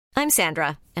I'm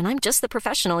Sandra, and I'm just the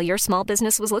professional your small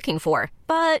business was looking for.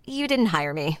 But you didn't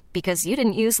hire me because you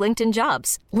didn't use LinkedIn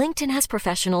Jobs. LinkedIn has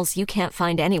professionals you can't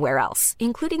find anywhere else,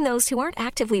 including those who aren't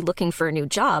actively looking for a new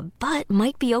job, but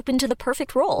might be open to the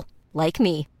perfect role, like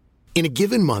me. In a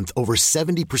given month, over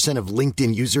 70% of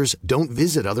LinkedIn users don't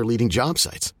visit other leading job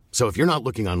sites. So if you're not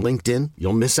looking on LinkedIn,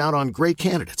 you'll miss out on great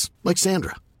candidates like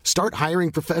Sandra. Start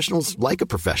hiring professionals like a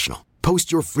professional.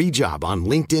 Post your free job on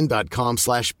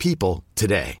linkedin.com/people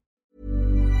today.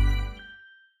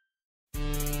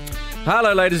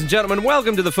 Hello, ladies and gentlemen.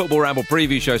 Welcome to the Football Ramble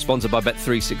preview show sponsored by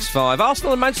Bet365.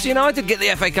 Arsenal and Manchester United get the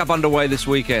FA Cup underway this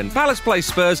weekend. Palace play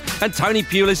Spurs and Tony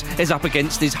Pulis is up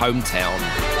against his hometown.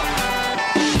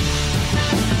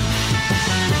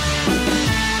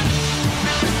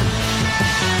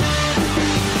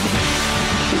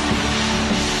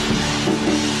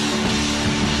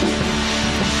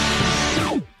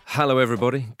 Hello,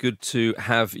 everybody. Good to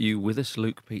have you with us.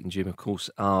 Luke, Pete and Jim, of course,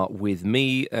 are with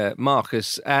me.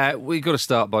 Marcus, we've got to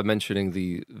start by mentioning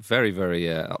the very, very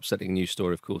upsetting news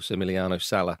story, of course, Emiliano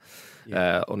Sala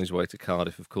on his way to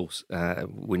Cardiff, of course.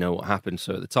 We know what happened.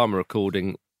 So at the time of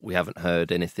recording, we haven't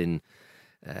heard anything.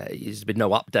 There's been no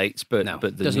updates, but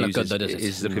the news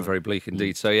is looking very bleak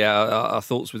indeed. So, our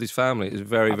thoughts with his family. It's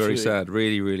very, very sad.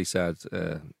 Really, really sad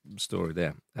story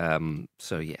there.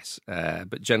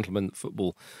 But gentlemen,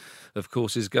 football, of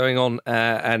course, is going on,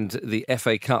 and the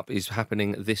FA Cup is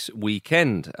happening this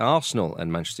weekend. Arsenal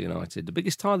and Manchester United, the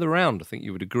biggest tie of the round, I think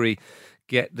you would agree,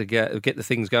 get the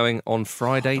things going on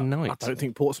Friday night. I don't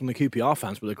think Portsmouth and the QPR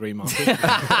fans will agree, Marcus.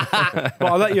 But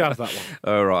I'll let you have that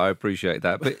one. All right, I appreciate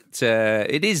that. But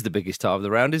it is the biggest tie of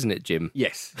the round, isn't it, Jim?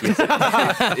 Yes. It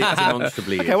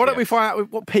demonstrably Okay, why don't we find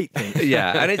out what Pete thinks?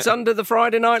 Yeah, and it's under the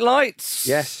Friday night lights.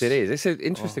 Yes, it is. It's an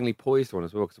interestingly poised one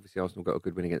as well, because obviously Arsenal got a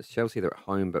good win against Chelsea. They're at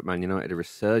home, but Man United are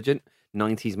resurgent.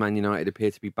 90s Man United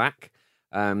appear to be back.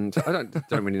 So I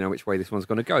don't really know which way this one's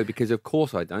going to go, because of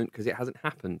course I don't, because it hasn't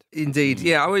happened. Indeed,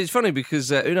 yeah. It's funny because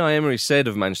Unai Emery said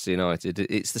of Manchester United,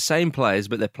 it's the same players,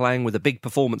 but they're playing with a big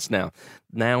performance now.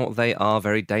 Now they are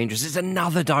very dangerous. It's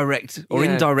another direct or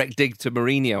indirect dig to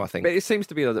Mourinho, I think. But it seems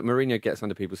to be that Mourinho gets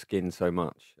under people's skin so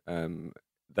much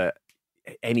that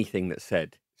anything that's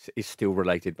said is still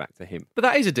related back to him. But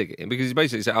that is a dig at him, because he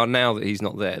basically said, now that he's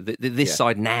not there, this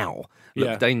side now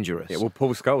looks dangerous. Yeah, well,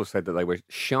 Paul Scholes said that they were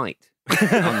shite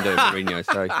under Mourinho,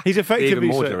 so he's effectively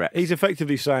more direct. He's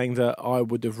effectively saying that I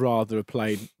would have rather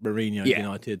played Mourinho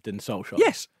United than Solskjaer.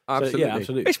 Yes, absolutely.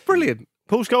 Absolutely. It's brilliant.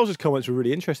 Paul Scholes' comments were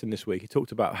really interesting this week. He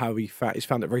talked about how he's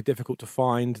found it very difficult to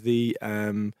find the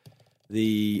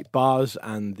buzz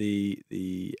and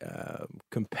the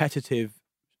competitive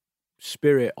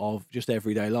spirit of just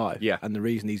everyday life. Yeah. And the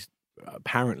reason he's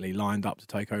apparently lined up to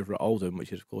take over at Oldham,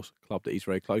 which is of course a club that he's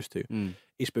very close to,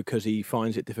 is because he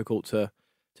finds it difficult to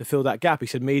fill that gap. He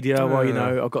said, media,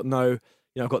 I've got no,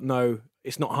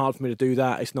 it's not hard for me to do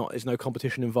that. There's no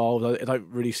competition involved. I don't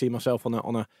really see myself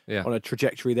on a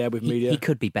trajectory there with media. He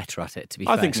could be better at it, to be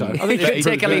fair. I think so. He could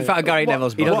take a leaf out of Gary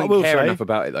Neville's He book. doesn't care enough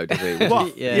about it, though, does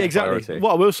he? Exactly. Priority.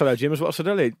 What I will say, though, Jim, is what I said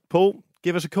earlier. Paul,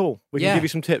 give us a call. We can give you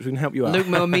some tips. We can help you out. Luke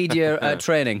Moore Media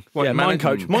Training. Mind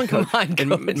coach.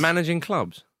 In managing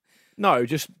clubs? No,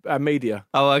 just media.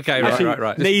 Oh, okay, Actually,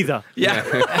 right. Neither.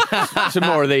 Yeah. Some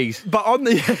more of these. But on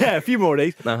a few more of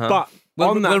these. But We'll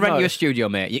on that rent note, you a studio,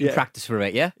 mate. You can practice for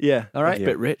it, yeah? Yeah. All right. That's a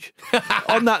bit rich.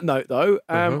 On that note, though,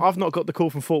 I've not got the call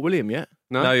from Fort William yet.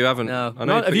 No, you haven't. No. I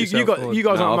know Have you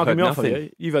guys aren't mugging me off, have nothing.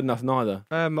 you? You've had nothing either.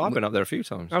 I've been up there a few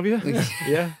times. Have you?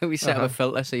 Yeah. We set up a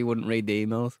filter so you wouldn't read the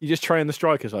emails. You just train the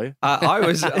strikers, are you? I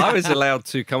was allowed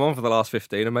to come on for the last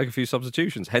 15 and make a few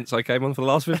substitutions. Hence, I came on for the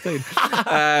last 15.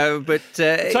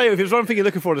 Tell you, if there's one thing you're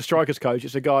looking for in a strikers coach,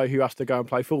 it's a guy who has to go and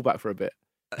play fullback for a bit.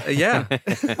 Yeah.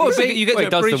 Well, so you get to it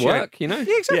does appreciate the work, you know?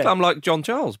 Yeah, exactly. Yeah. I'm like John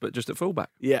Charles, but just at fullback.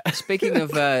 Yeah. Speaking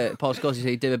of Paul Scholes, you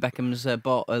say David Beckham's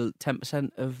bought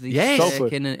 10% of the Yes.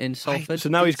 stake in Salford. So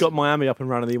now he's got Miami up and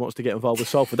running and he wants to get involved with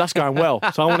Salford. That's going well.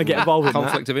 So I want to get involved with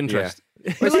Conflict of interest.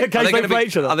 that. Is it a case they play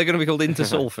each other? Are they going to be called Inter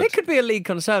Salford? It could be a league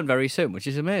concern very soon, which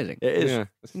is amazing. It is. Yeah.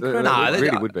 Incredible. It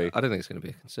really would be. I don't think it's going to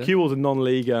be a concern. Cue all the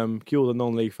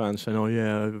non-league fans saying, "Oh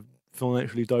yeah,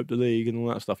 financially dope the league and all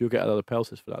that stuff." You'll get other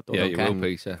pelters for that. Yeah, you Okay. will,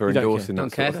 Peter. For You don't endorsing care.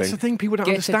 that sort Don't of That's the thing. thing people don't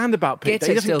Gates- understand about Pete.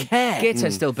 He doesn't care.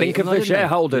 Gateshead still Think beating of them, the isn't he?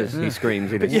 shareholders, he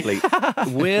screams in his sleep.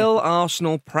 Will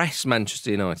Arsenal press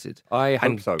Manchester United? I hope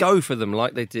and so. go for them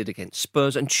like they did against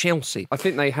Spurs and Chelsea? I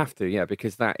think they have to, yeah,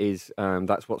 because that's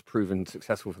what's proven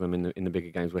successful for them in the bigger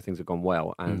games where things have gone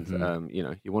well, and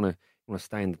you want to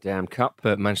stay in the damn cup.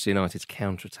 But Manchester United's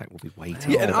counter-attack will be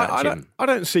waiting. Yeah, and for that, Jim. I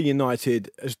don't see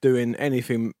United as doing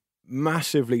anything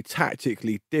massively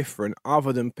tactically different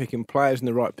other than picking players in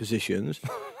the right positions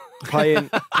playing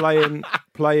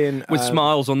with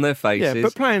smiles on their faces. Yeah,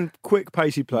 but playing quick,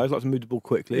 pacey players like to move the ball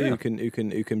quickly, who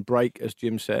can break, as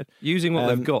Jim said, using what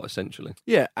they've got essentially.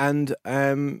 Yeah, and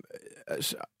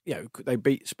they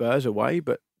beat Spurs away,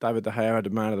 but David De Gea had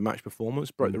a man of the match performance,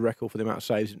 broke the record for the amount of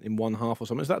saves in one half or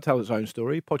something. So that tells its own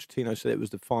story. Pochettino said it was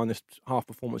the finest half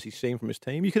performance he's seen from his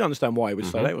team. You can understand why he would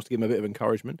say that. He wants to give him a bit of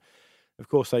encouragement. Of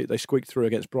course, they squeaked through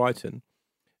against Brighton.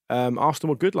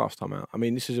 Arsenal were good last time out. I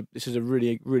mean, this is a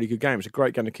really, really good game. It's a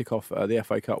great game to kick off the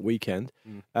FA Cup weekend.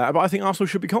 But I think Arsenal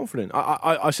should be confident.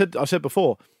 I said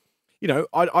before,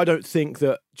 I don't think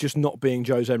that just not being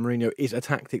Jose Mourinho is a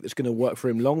tactic that's going to work for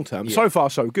him long term. Yeah. So far,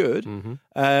 so good.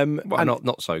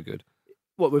 Not so good.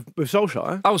 What, with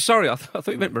Solskjaer? Oh, sorry, I thought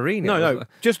you meant Mourinho. No,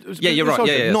 just you're right.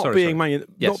 Yeah, not being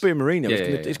Mourinho,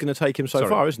 it's going to take him so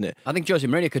far, isn't it? I think Jose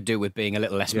Mourinho could do with being a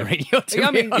little less Mourinho. It's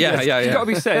got to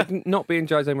be said, not being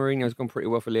Jose Mourinho has gone pretty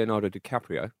well for Leonardo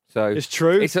DiCaprio. So it's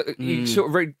true. You sort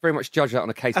of very much judge that on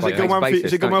a case by case basis.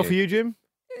 Has it gone well for you, Jim?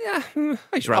 Yeah,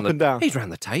 he's round and down. He's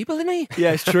round the table, isn't he?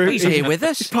 Yeah, it's true. He's here with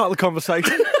us. He's part of the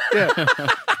conversation.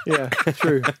 yeah,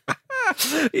 true.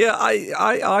 Yeah,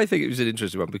 I think it was an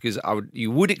interesting one because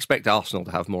you would expect Arsenal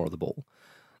to have more of the ball,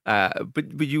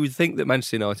 but you would think that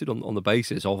Manchester United, on the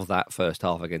basis of that first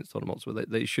half against Tottenham Hotspur,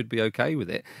 they should be okay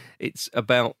with it. It's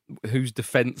about whose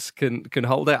defence can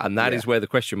hold out, and that is where the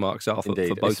question marks are for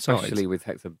both sides. Especially with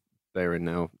Hector Bellerin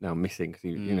now missing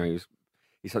because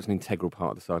he's such an integral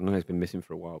part of the side. I know he's been missing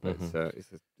for a while, but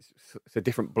it's a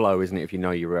different blow, isn't it, if you know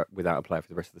you're without a player for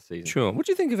the rest of the season. Sure. What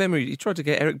do you think of Emery? He tried to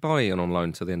get Eric Bailly on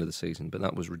loan till the end of the season, but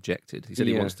that was rejected. He said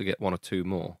he wants to get one or two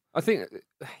more. I think,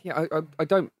 I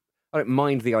don't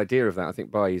mind the idea of that. I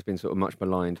think Bailly's been sort of much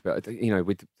maligned, but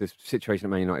with the situation at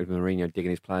Man United with Mourinho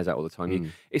digging his players out all the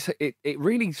time, it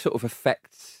really sort of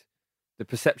affects the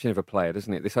perception of a player,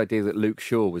 doesn't it? This idea that Luke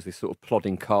Shaw was this sort of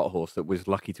plodding cart horse that was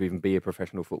lucky to even be a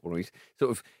professional footballer. He's sort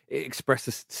of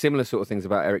expressed similar sort of things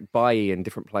about Eric Bailly and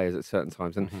different players at certain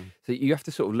times. And so you have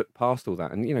to sort of look past all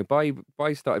that. And, Bailly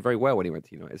started very well when he went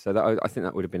to United. So I think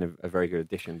that would have been a very good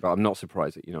addition. But I'm not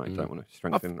surprised that United don't want to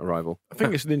strengthen a rival. I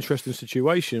think it's an interesting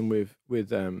situation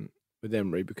with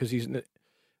Emery because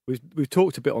we've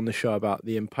talked a bit on the show about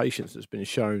the impatience that's been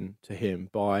shown to him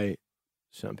by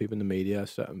certain people in the media,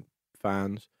 certain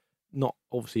fans, not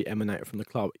obviously emanated from the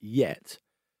club yet,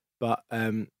 but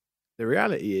the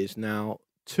reality is now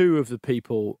two of the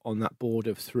people on that board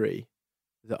of three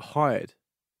that hired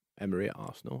Emery at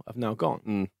Arsenal have now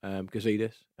gone.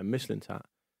 Gazidis and Mislintat.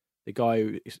 The guy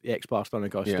who is the ex-Barcelona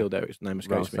guy is still there. His name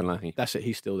escapes me. That's it.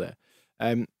 He's still there.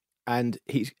 And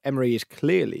Emery is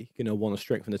clearly going to want to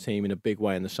strengthen the team in a big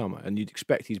way in the summer, and you'd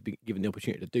expect he's been given the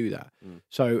opportunity to do that.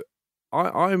 So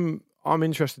I'm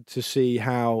interested to see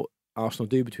how Arsenal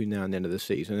do between now and the end of the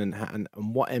season and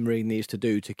what Emery needs to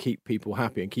do to keep people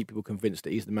happy and keep people convinced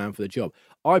that he's the man for the job.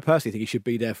 I personally think he should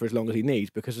be there for as long as he needs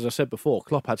because, as I said before,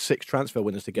 Klopp had 6 transfer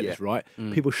windows to get this right.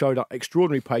 People showed up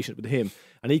extraordinary patience with him,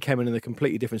 and he came in a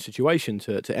completely different situation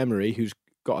to Emery, who's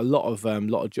got a lot of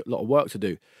work to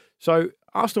do. So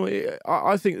Arsenal,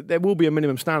 I think there will be a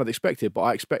minimum standard expected, but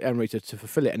I expect Emery to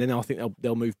fulfil it, and then I think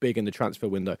they'll move big in the transfer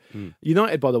window.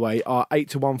 United, by the way, are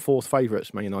 8-1 fourth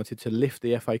favourites, Man United, to lift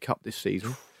the FA Cup this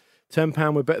season.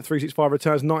 £10 with Bet365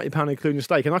 returns, £90 including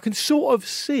stake, and I can sort of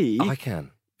see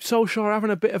Solskjaer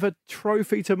having a bit of a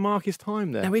trophy to mark his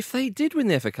time there. Now, if they did win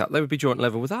the FA Cup, they would be joint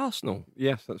level with Arsenal.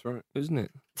 Yes, that's right. Isn't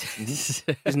it?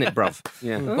 Isn't it, bruv?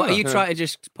 Yeah. What, are you trying to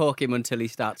just poke him until he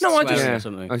starts swearing or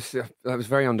something? That was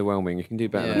very underwhelming. You can do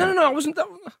better. Yeah. No, I wasn't.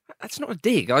 That's not a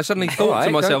dig. I suddenly thought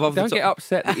to myself... Don't get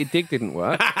upset that your dig didn't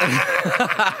work. All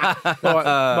right,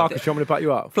 Marcus, do you want me to back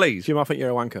you up? Please. Jim, I think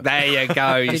you're a wanker. There you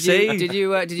go. You see? Did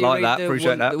you like read that?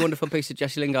 Appreciate that. the wonderful piece that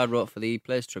Jesse Lingard wrote for the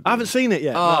Players Tribune? I haven't seen it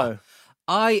yet. No.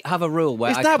 I have a rule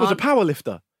where his dad was a power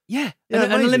lifter. Yeah, Yeah,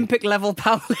 an amazing. Olympic level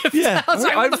powerlifter. Yeah.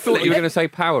 I thought you were going to say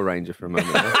Power Ranger for a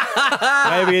moment.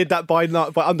 Maybe he did that by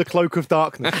under cloak of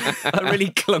darkness. A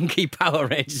really clunky Power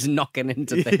Rangers knocking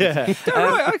into things. Yeah.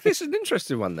 Right, I guess it's an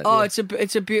interesting one then. Oh, it's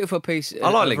a beautiful piece I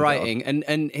like of Lingard. writing,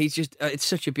 and he's just it's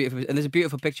such a beautiful. And there's a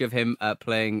beautiful picture of him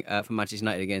playing for Manchester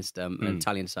United against an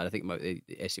Italian side. I think about the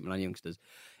AC Milan youngsters.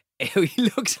 He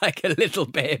looks like a little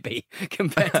baby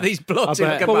compared to these blokes who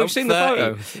look about we've seen 30.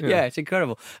 the photo. Yeah, it's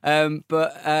incredible. I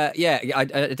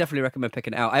definitely recommend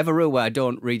picking it out. I have a rule where I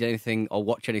don't read anything or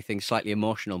watch anything slightly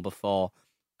emotional before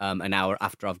an hour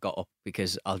after I've got up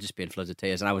because I'll just be in floods of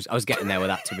tears. And I was getting there with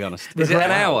that, to be honest. Is it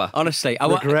an hour? Honestly,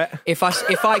 Regret. If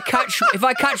I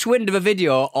catch wind of a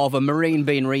video of a Marine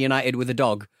being reunited with a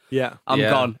dog, Yeah. I'm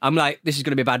gone. I'm like, this is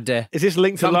going to be a bad day. Is this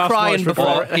linked to I'm last crying night's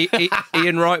before. report?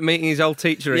 Ian Wright meeting his old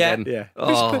teacher again. Yeah.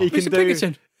 Oh. Mr.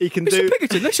 Pinkerton. He can Mr. do.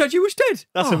 Pinkerton, they said you was dead.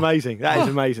 That's amazing. That is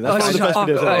amazing. That's one of the best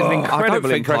videos That is an ever. incredible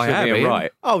think I impression of am, Ian Ian.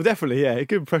 Wright. Oh, definitely. Yeah, a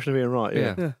good impression of Ian Wright.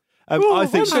 Yeah. Yeah. I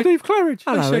think. Steve Claridge.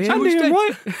 Hello,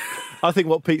 Ian. I think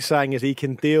what Pete's saying is he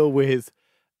can deal with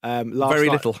Very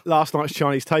little. last night's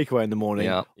Chinese takeaway in the morning,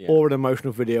 Yeah. or an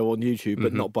emotional video on YouTube,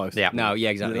 but not both. Yeah. No, yeah,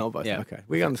 exactly. Not both. Yeah. Okay,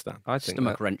 we understand. I think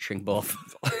Stomach wrenching, both.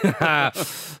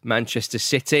 Manchester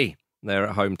City. They're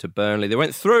at home to Burnley. They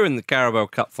went through in the Carabao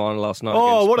Cup final last night.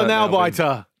 Oh, against what a Burton nail Albion.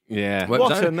 biter! Yeah. Well, it was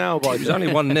What a only- nail It was biter! only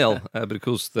 1-0, but of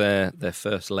course their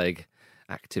first leg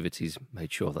activities made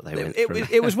sure that they went through.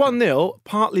 It was 1-0,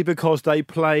 partly because they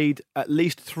played at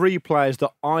least 3 players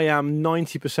that I am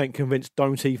 90% convinced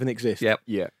don't even exist. Yep.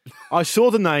 Yeah. I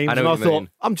saw the names I know and I what you thought, mean.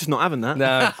 I'm just not having that.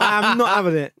 No. I'm not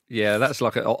having it. Yeah, that's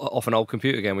like off an old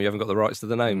computer game where you haven't got the rights to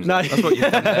the names. No. That's what you've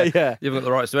done there. Yeah. You haven't got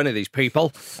the rights to any of these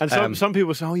people. And some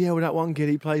people say, oh yeah, well that one kid,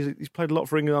 he's played a lot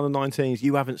for England under 19s.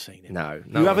 You haven't seen him. No,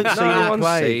 You haven't seen him one's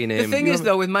play. seen The him. thing is,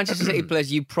 though, with Manchester City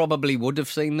players, you probably would have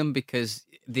seen them because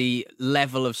the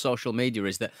level of social media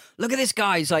is that look at this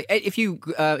guy. It's like if you're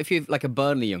like a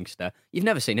Burnley youngster, you've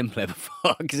never seen him play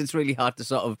before because it's really hard to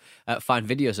sort of find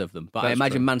videos of them. But I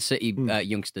imagine Man City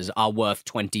youngsters are worth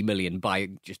 20 million by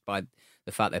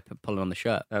the fact they're pulling on the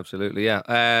shirt. Absolutely,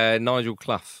 yeah. Nigel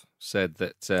Clough said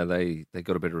that they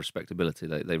got a bit of respectability.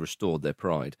 They restored their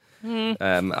pride. And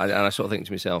I sort of think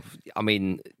to myself, I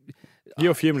mean,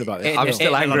 You're fuming about this. I'm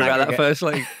still 8-0 angry on about that aggregate. first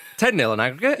leg. 10-0 on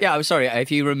aggregate. Yeah, I'm sorry.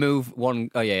 If you remove one,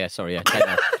 oh yeah, sorry, yeah,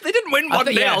 10-0. They didn't win I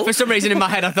 1-0. yeah, for some reason in my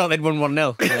head I thought they'd won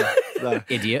 1-0.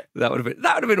 Idiot. That would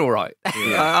have been all right. Would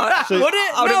it?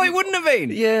 No, it wouldn't have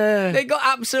been. Yeah. They got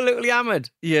absolutely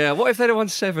hammered. Yeah. What if they'd have won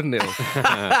 7-0?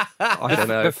 I don't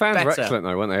know. The fans were Better. excellent,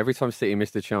 though, weren't they? Every time City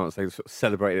missed a chance, they sort of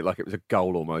celebrated it like it was a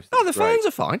goal almost. Oh, It the was great. fans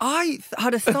are fine. I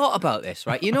had a thought about this,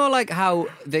 right? You know, like how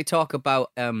they talk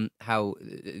about how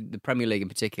the Premier League in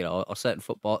particular, or certain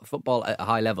football at a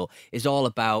high level, is all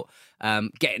about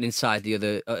getting inside the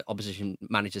other opposition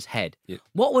manager's head. Yeah.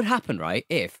 What would happen, right,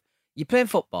 if you're playing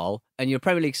football and you're a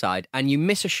Premier League side and you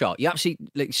miss a shot, you actually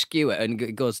like skew it and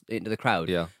it goes into the crowd.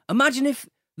 Yeah. Imagine if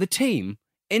the team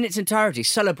in its entirety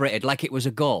celebrated like it was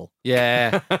a goal.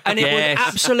 Yeah. And it would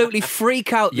absolutely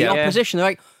freak out the Yeah. opposition. They're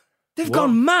like, they've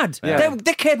gone mad. Yeah.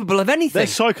 They're capable of anything. They're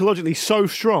psychologically so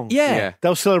strong. Yeah. Yeah.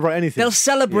 They'll celebrate anything. They'll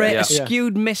celebrate Yeah. a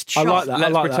skewed missed I shot. like that.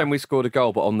 Let's like pretend that. we scored a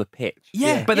goal, but on the pitch.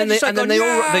 Yeah. But then, Yeah, just like they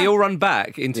going, all run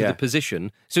back into Yeah. the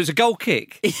position. So it's a goal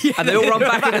kick, and they all run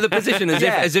back into the position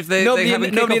as if they're Nobody having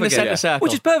in the kick-off centre again. circle.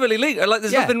 Which is perfectly legal. Like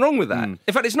there's Yeah. nothing wrong with that. In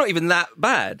fact, it's not even that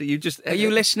bad. You just Are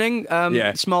you listening?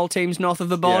 Yeah. Small teams north of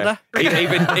the border.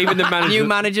 Even the managers. New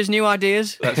managers, new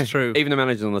ideas. That's true. Even the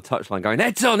managers on the touchline going,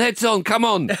 heads on, come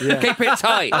on, keep it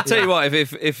tight. I'll tell you what,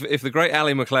 if the great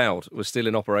Ali McLeod was still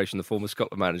in operation, the former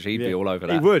Scotland manager, he'd be all over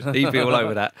that. He would. He'd be all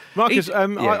over that. Marcus, He'd-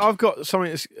 I've got something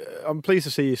that's, I'm pleased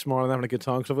to see you smiling and having a good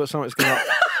time because I've got something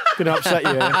that's going to upset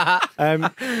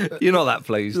you. You're not that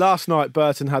pleased. Last night,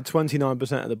 Burton had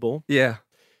 29% of the ball. Yeah.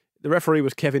 The referee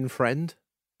was Kevin Friend.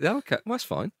 Yeah, okay. Well, that's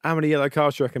fine. How many yellow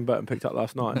cards do you reckon Burton picked up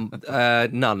last night?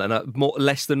 None. And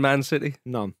less than Man City.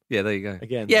 None. Yeah, there you go.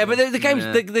 Again. Yeah, but the game's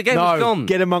Yeah. the game No, was gone.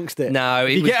 get amongst it. No,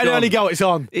 it you was get an gone. early goal, it's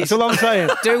on. That's all I'm saying.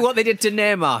 Do what they did to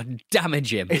Neymar.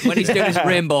 Damage him when he's doing his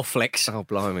rainbow flicks. Oh,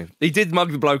 blimey. He did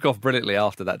mug the bloke off brilliantly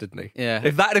after that, didn't he? Yeah.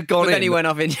 If that had gone But in... then he went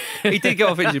off in. He did go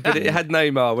off injured, but it had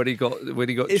Neymar when he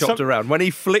got It's chopped some- around. When he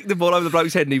flicked the ball over the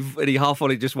bloke's head and he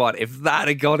half-volleyed just wide, if that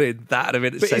had gone in, that would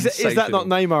have been But sensational. is that not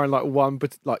Neymar in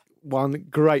one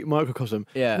great microcosm?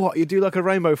 Yeah. What, you do like a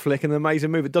rainbow flick and an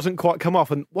amazing move, it doesn't quite come off,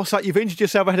 and what's that? You've injured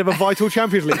yourself ahead of a vital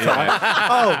Champions League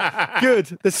tie. Oh,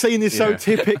 good. The scene is so Yeah.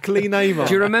 typically Neymar.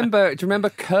 Do you remember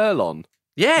Curlon?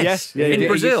 Yes, Yes, yeah, in yeah.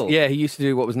 Brazil. He used to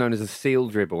do what was known as a seal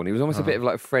dribble, and he was almost a bit of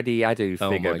like Freddie Adu Oh,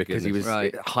 figure my because he was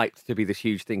goodness. Right. hyped to be this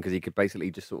huge thing because he could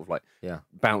basically just sort of like Yeah.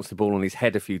 bounce the ball on his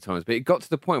head a few times. But it got to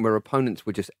the point where opponents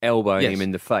were just elbowing Yes. him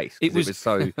in the face. 'Cause It was-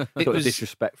 so it sort of was-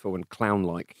 disrespectful and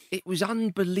clown-like. It was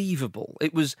unbelievable.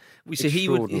 It was. We see he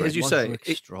would, Extraordinary. as you It say, was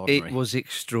extraordinary. it was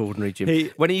extraordinary, Jim.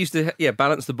 He- when he used to,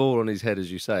 balance the ball on his head,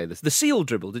 as you say, the seal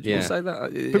dribble. Did you Yeah. say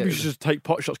that? People should just take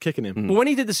pot shots kicking him. Well, when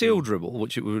he did the seal dribble,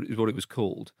 which is what it was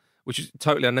called, which is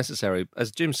totally unnecessary,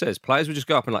 as Jim says, players would just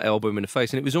go up and like elbow him in the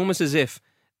face, and it was almost as if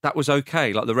that was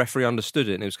okay. Like the referee understood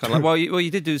it, and it was kind of like, well,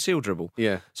 you did do the seal dribble.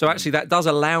 Yeah. So actually, that does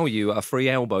allow you a free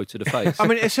elbow to the face. I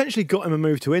mean, it essentially got him a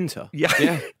move to Inter. yeah.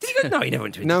 Did he go? No, he never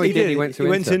went to. No, he did. He went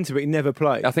to Inter. Inter, but he never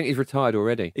played. I think he's retired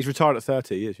already. He's retired at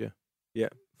 30 years, yeah. Yeah.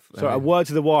 So a word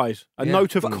to the wise, a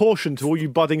note of caution to all you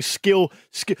budding skill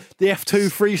the F2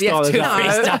 freestylers. F2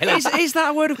 out there. is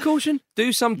that a word of caution?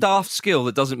 Do some daft skill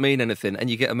that doesn't mean anything, and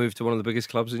you get a move to one of the biggest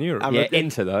clubs in Europe. And Yeah,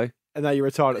 Inter though. and now you're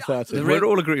retired at 30. We're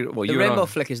all agreed. Well, The you and rainbow I-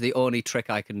 flick is the only trick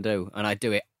I can do, and I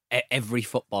do it every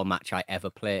football match I ever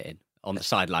play in. On the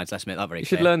sidelines, let's make that very You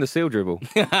should clear. learn the seal dribble.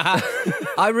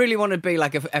 I really want to be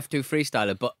like a F2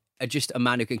 freestyler, but just a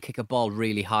man who can kick a ball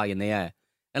really high in the air.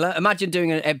 And imagine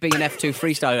being an F2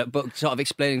 freestyler, but sort of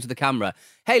explaining to the camera,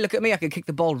 "Hey, look at me! I can kick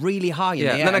the ball really high in the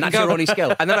air. then I And can that's your go, only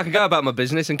skill." and then I can go about my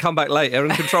business and come back later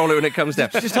and control it when it comes down.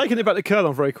 Just taking it back to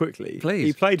Curlon very quickly. Please.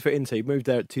 He played for Inter. He moved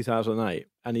there in 2008,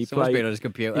 and he Someone's played. been on his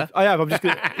computer. I have. I'm just.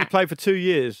 He played for 2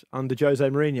 years under Jose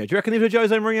Mourinho. Do you reckon he was a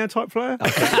Jose Mourinho type player? Do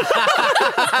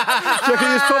you reckon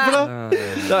he was popular?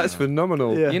 That's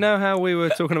phenomenal. Yeah. You know how we were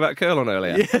talking about Curlon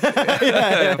earlier?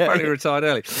 Apparently retired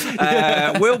early.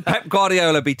 Will Pep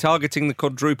Guardiola be targeting the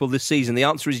quadruple this season? The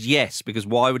answer is yes, because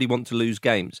why would he want to lose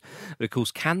games? But of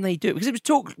course, can they do it? Because it was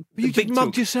talk. You big just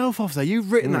mugged talk. yourself off there.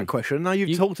 You've written that question, and now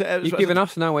you've talked it. You've given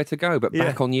us nowhere to go, but Yeah.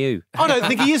 back on you. I don't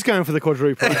think he is going for the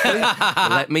quadruple. actually.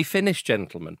 Let me finish,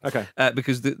 gentlemen. Okay.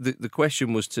 Because the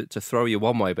question was to throw you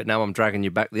one way, but now I'm dragging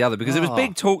you back the other. Because there was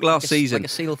big talk last season like a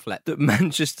seal flip. that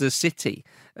Manchester City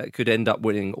could end up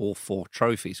winning all 4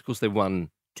 trophies. Of course, they won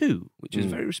 2, which is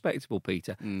very respectable,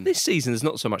 Peter. This season, there's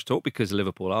not so much talk because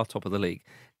Liverpool are top of the league.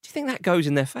 Do you think that goes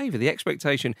in their favour? The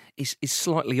expectation is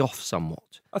slightly off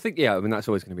somewhat. I think, yeah, I mean, that's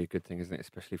always going to be a good thing, isn't it?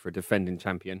 Especially for a defending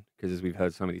champion, because as we've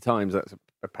heard so many times, that's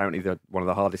apparently one of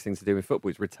the hardest things to do in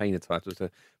football is retain a title to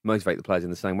motivate the players in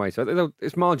the same way. So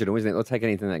it's marginal, isn't it? They'll take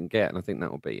anything they can get, and I think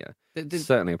that will be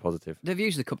certainly a positive. They've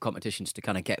used the cup competitions to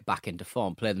kind of get back into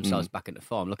form, play themselves back into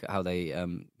form. Look at how they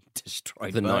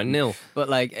destroyed The Burton. 9-0. But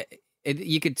like,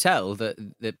 you could tell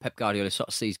that Pep Guardiola sort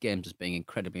of sees games as being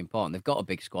incredibly important. They've got a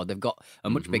big squad. They've got a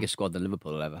much bigger squad than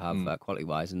Liverpool will ever have,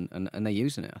 quality-wise, and they're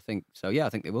using it. I think so. Yeah, I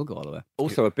think they will go all the way.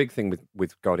 Also, a big thing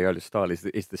with Guardiola's style is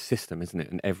the system, isn't it?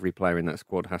 And every player in that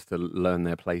squad has to learn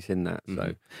their place in that.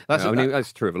 So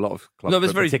that's true of a lot of clubs. No, but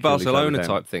it's but very particularly so Barcelona with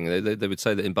them. type thing. They would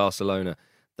say that in Barcelona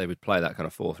they would play that kind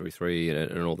of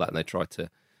 4-3-3 and all that, and they tried to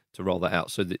roll that out.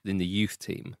 So that in the youth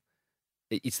team,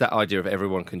 it's that idea of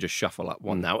everyone can just shuffle up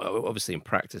one. Now, obviously, in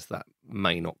practice, that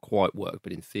may not quite work,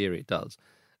 but in theory, it does.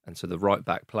 And so the right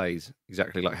back plays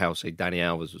exactly like how, say, Danny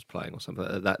Alves was playing or something.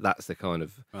 That's the kind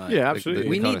of Yeah, absolutely.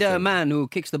 We kind need of a thing. man who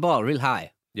kicks the ball real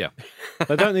high. Yeah.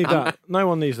 They don't need that. No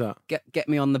one needs that. Get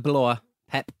me on the blower,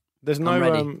 Pep. There's I'm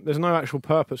ready. there's no actual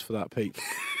purpose for that, Pete.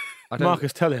 I don't-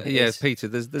 Marcus, tell him. Yeah, Peter.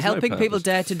 There's Helping no people purpose.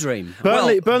 dare to dream.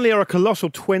 Burnley are a colossal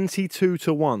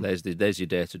 22-1 There's your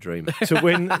dare to dream. to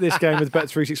win this game with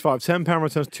Bet365. £10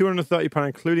 returns, £230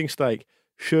 including stake.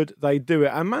 Should they do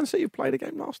it? And Man City played a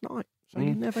game last night, so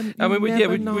you never. I mean, we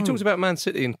know. talked about Man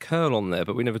City and Curl on there,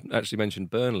 but we never actually mentioned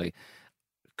Burnley.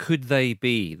 Could they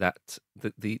be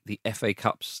the FA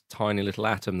Cup's tiny little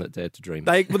atom that dared to dream?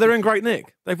 They're in great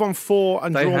nick. They've won 4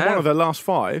 and They drawn 1 have. of their last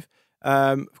 5.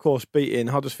 Of course, beating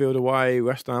Huddersfield away,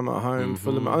 West Ham at home,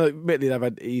 Fulham. Admittedly, they've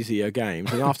had easier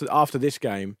games. And after this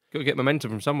game, Got to get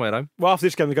momentum from somewhere, though. well, after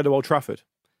this game, they go to Old Trafford.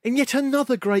 And yet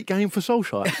another great game for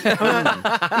Solskjaer.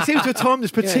 He seems to have timed this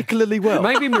particularly well.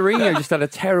 Maybe Mourinho just had a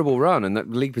terrible run and that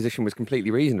league position was completely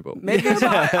reasonable. Maybe We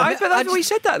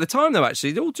said that at the time, though,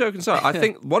 actually. All joking aside, I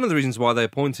think one of the reasons why they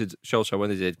appointed Solskjaer when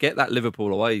they did, get that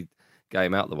Liverpool away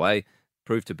game out of the way,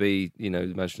 proved to be,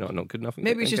 Manchester United not good enough.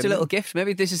 Maybe it's just a little gift.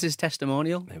 Maybe this is his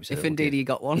testimonial, Maybe it's a if little indeed gift. he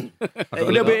got one.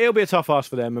 It'll be a tough ask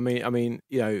for them. I mean,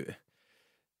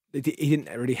 he didn't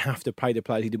really have to play the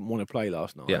players he didn't want to play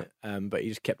last night. Yeah. But he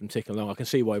just kept them ticking along. I can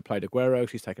see why he played Aguero.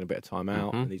 'Cause he's taken a bit of time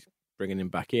out and he's bringing him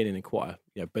back in quite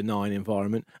a benign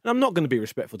environment. And I'm not going to be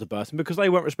respectful to Burton because they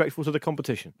weren't respectful to the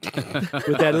competition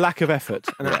with their lack of effort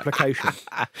and application.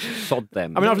 Sod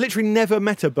them. I mean, I've literally never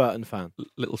met a Burton fan.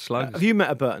 little slugs. Have you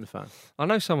met a Burton fan? I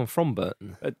know someone from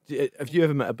Burton. Have you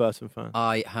ever met a Burton fan?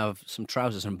 I have some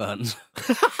trousers and Burton's.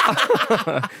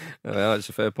 Well, that's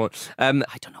a fair point. I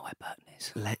don't know where Burton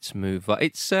is. Let's move on.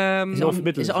 It's Is it North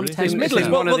Midlands, is it on really? Thames? It's Midlands.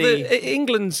 in one of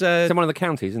England's. it's in one of the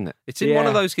counties, isn't it? It's in one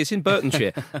of Yeah. those. It's in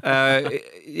Burtonshire.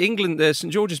 England.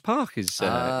 St George's Park is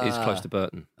close to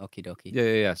Burton. Okie dokie.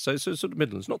 Yeah. So sort of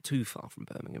Midlands, not too far from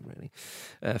Birmingham, really,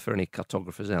 for any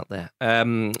cartographers out there.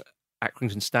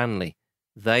 Accrington Stanley.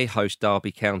 They host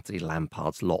Derby County.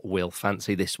 Lampard's lot will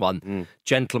fancy this one.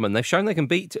 Gentlemen, they've shown they can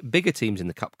beat bigger teams in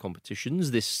the cup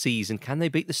competitions this season. Can they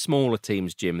beat the smaller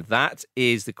teams, Jim? That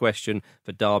is the question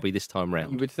for Derby this time You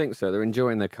round. would think so. They're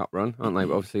enjoying their cup run, aren't they?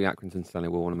 But obviously, Accrington Stanley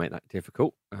will want to make that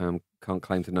difficult. can't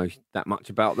claim to know that much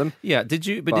about them. Yeah, did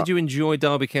you enjoy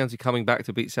Derby County coming back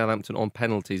to beat Southampton on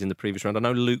penalties in the previous round? I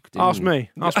know Luke didn't. Ask me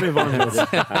if I enjoyed it.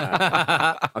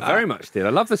 I very much did. I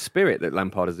love the spirit that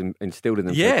Lampard has instilled in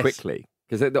them so quickly.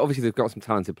 Because obviously they've got some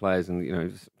talented players,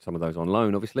 and some of those on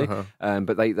loan, obviously.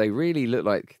 But they really look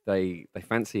like they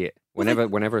fancy it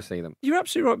whenever I see them. You're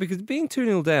absolutely right, because being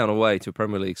 2-0 down away to a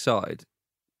Premier League side,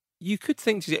 you could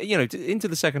think, into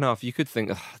the second half, you could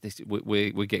think,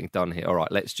 we're getting done here. All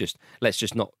right, let's just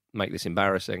not make this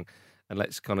embarrassing, and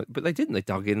let's kind of. But they didn't. They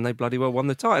dug in and they bloody well won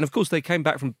the tie. And of course, they came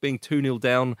back from being 2-0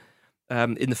 down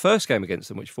in the first game against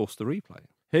them, which forced the replay.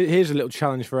 Here's a little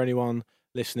challenge for anyone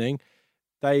listening.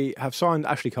 They have signed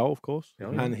Ashley Cole, of course,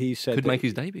 and he said could make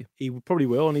his debut. He probably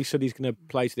will, and he said he's going to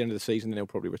play to the end of the season, then he'll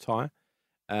probably retire.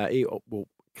 He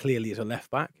clearly is a left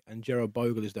back, and Gerard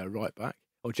Bogle is their right back,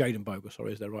 or Jaden Bogle,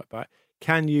 sorry, is their right back.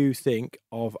 Can you think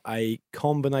of a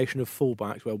combination of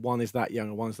fullbacks where one is that young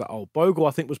and one's that old? Bogle,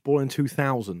 I think, was born in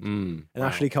 2000, and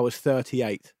Ashley Cole was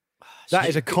 38. That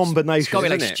is a combination. It's got to be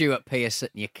like isn't it? Stuart Pearce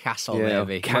at Newcastle,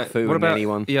 maybe. Cafu What and about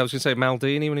anyone? Yeah, I was going to say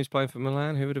Maldini when he was playing for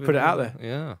Milan. Who would have been Put it out there.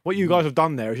 Yeah. What you guys have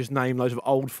done there is just name loads of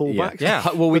old fullbacks. Yeah.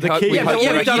 Well, we With the key- hope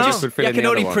Yeah, Reece but James would fill I in the can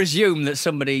only other one. presume that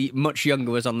somebody much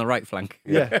younger was on the right flank.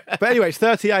 Yeah. But anyway, it's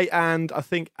 38 and I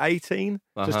think 18.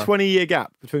 So it's a 20-year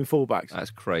gap between fullbacks.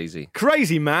 That's crazy.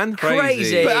 Crazy, man.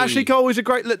 Crazy. But Ashley Cole is a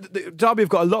great. Derby have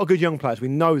got a lot of good young players. We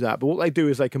know that. But what they do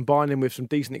is they combine them with some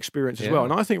decent experience as well.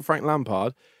 And I think Frank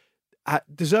Lampard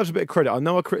deserves a bit of credit. I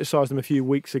know I criticised him a few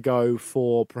weeks ago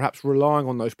for perhaps relying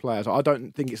on those players. I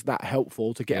don't think it's that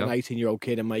helpful to get an 18-year-old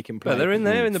kid and make him play. But they're in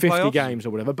there in the 50 playoffs. games or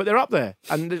whatever. But they're up there,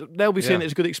 and they'll be seeing it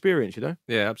as a good experience.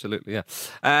 Yeah, absolutely. Yeah.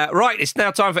 Right, it's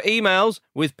now time for emails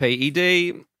with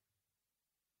PED.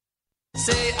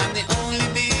 Say I'm the only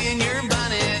bee in your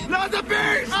bonnet. Not the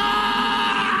bees!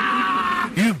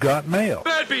 You've got mail.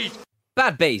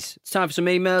 Bad bees. It's time for some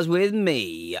emails with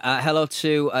me. Hello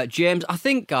to James. I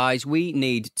think, guys, we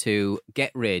need to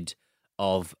get rid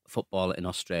of football in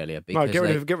Australia because No,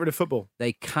 get rid of football.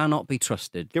 they cannot be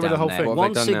trusted. Get rid of the whole down thing. there. What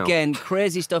have they Once done now? again,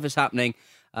 crazy stuff is happening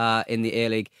in the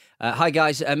A-League. Hi,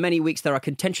 guys. Many weeks there are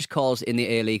contentious calls in the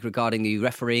A-League regarding the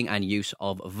refereeing and use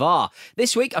of VAR.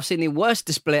 This week, I've seen the worst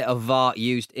display of VAR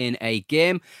used in a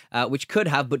game, which could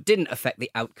have but didn't affect the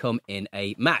outcome in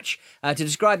a match. To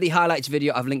describe the highlights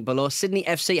video I've linked below, Sydney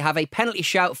FC have a penalty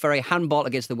shout for a handball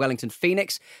against the Wellington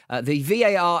Phoenix. The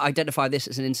VAR identified this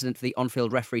as an incident for the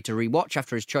on-field referee to rewatch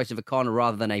after his choice of a corner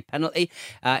rather than a penalty.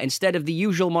 Instead of the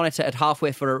usual monitor at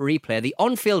halfway for a replay, the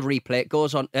on-field replay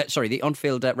goes on. The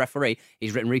on-field referee,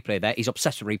 he's written replay there, he's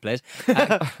obsessed with replays,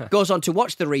 goes on to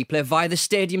watch the replay via the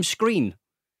stadium screen.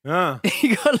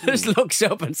 He just looks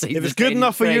up and sees If the it's good stadium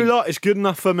enough for screen. you lot, it's good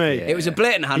enough for me. It was a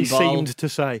blatant He handball. seemed to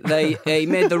say. They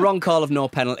made the wrong call of no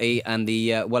penalty, and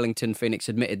the Wellington Phoenix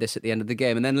admitted this at the end of the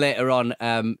game. And then later on,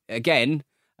 again,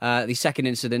 the second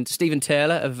incident, Stephen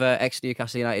Taylor of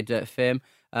ex-Newcastle United fame,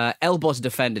 elbows a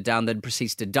defender down, then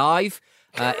proceeds to dive.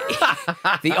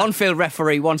 The on-field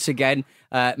referee once again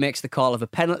makes the call of a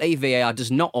penalty. VAR does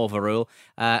not overrule,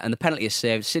 and the penalty is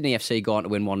saved. Sydney FC go on to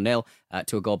win 1-0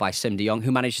 to a goal by Sim de Jong,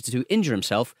 who manages to injure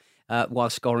himself while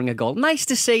scoring a goal. Nice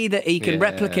to see that he can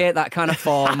replicate that kind of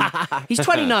form. He's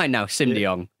 29 now, Sim de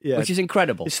Jong, which is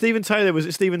incredible. Was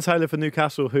it Stephen Taylor for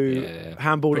Newcastle who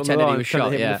handballed on the Pretended he line, was pretended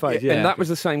shot, hit him in the face? And that was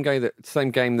the same game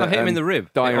that hit him in the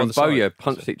rib. Dyer On and the side. Bowyer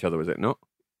punched each other, was it not?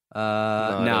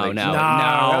 No,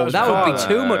 that was that would be fun.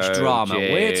 too much drama. Oh,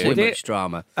 Way too Would much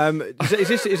drama. Is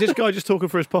this guy just talking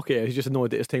for his pocket? Or he's just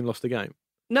annoyed that his team lost the game.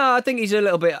 No, I think he's a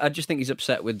little bit. I just think he's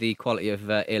upset with the quality of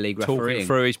A-League Talking refereeing.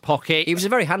 through his pocket. He was a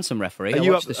very handsome referee. Are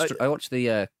you I watched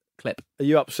the clip. Are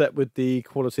you upset with the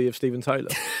quality of Stephen Taylor?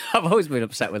 I've always been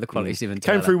upset with the quality of Stephen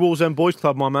Taylor. Came through Wallsend Boys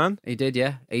Club, my man. He did,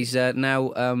 yeah. He's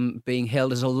now being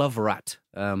hailed as a love rat.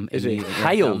 Is he?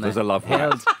 Hailed as a love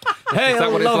rat. Hail Is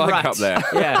that what it's love like rat. up there?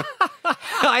 Yeah.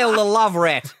 Hail the love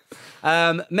rat.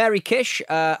 Mary Kish,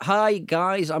 hi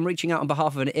guys. I'm reaching out on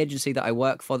behalf of an agency that I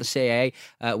work for, the CAA.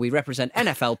 We represent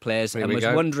NFL players and was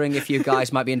wondering if you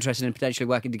guys might be interested in potentially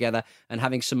working together and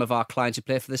having some of our clients who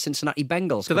play for the Cincinnati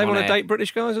Bengals. Do they want to date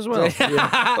British guys as well?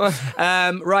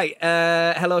 Right.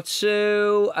 Hello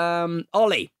to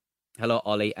Ollie. Hello,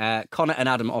 Ollie. Connor and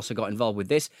Adam also got involved with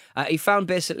this. He found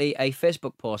basically a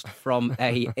Facebook post from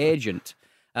a agent,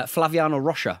 Flaviano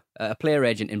Rocha, a player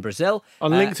agent in Brazil.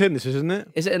 On LinkedIn, this is, isn't it?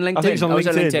 Is it in LinkedIn? I think it's on is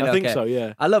it LinkedIn. I think Okay. so,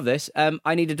 yeah. I love this.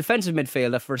 I need a defensive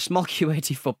midfielder for a small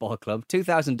Q80 football club,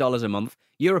 $2,000 a month,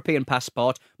 European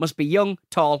passport, must be young,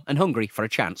 tall and hungry for a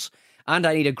chance. And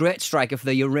I need a great striker for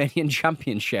the Uranian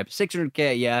Championship, $600k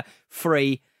a year,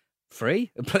 free,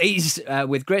 free. Please,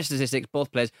 with great statistics,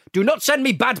 both players. Do not send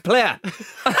me bad player.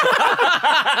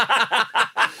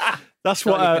 That's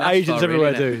Not what what you can ask agents for,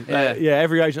 everywhere really, do. isn't it? Yeah,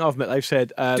 every agent I've met, they've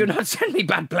said, Do not send me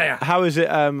bad player. how is it?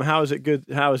 How is it good?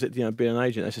 How is it? Being an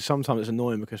agent. They said sometimes it's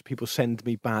annoying because people send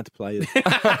me bad players.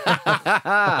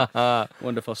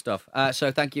 Wonderful stuff.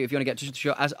 So thank you. If you want to get to the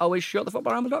show, as always,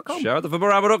 showatthefootballramble.com. Show at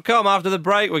thefootballramble.com. After the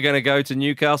break, we're going to go to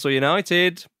Newcastle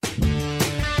United.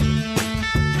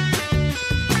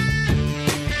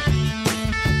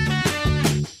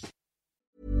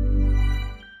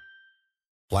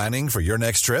 Planning for your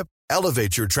next trip?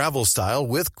 Elevate your travel style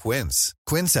with Quince.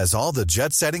 Quince has all the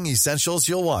jet-setting essentials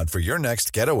you'll want for your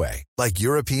next getaway, like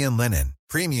European linen,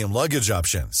 premium luggage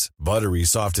options, buttery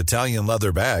soft Italian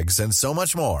leather bags, and so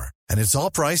much more. And it's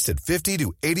all priced at 50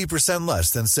 to 80%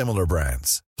 less than similar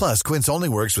brands. Plus, Quince only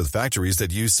works with factories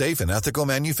that use safe and ethical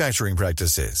manufacturing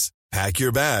practices. Pack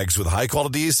your bags with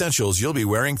high-quality essentials you'll be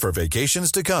wearing for vacations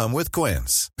to come with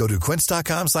Quince. Go to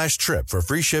quince.com/trip for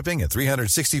free shipping and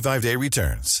 365-day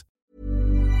returns.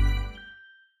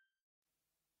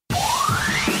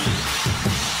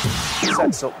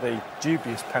 Sets up the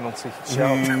dubious penalty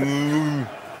shout.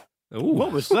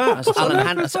 What was that?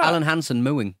 That's Alan Hansen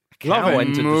mooing. Love Cow it.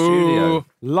 entered the studio.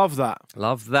 Love that.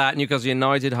 Love that. Newcastle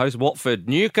United host Watford.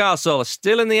 Newcastle are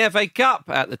still in the FA Cup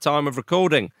at the time of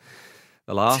recording.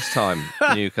 The last time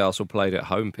Newcastle played at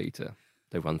home, Peter,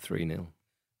 they won 3-0.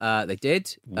 They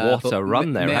did. What but a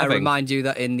run they're may having. I remind you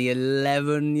that in the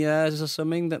 11 years or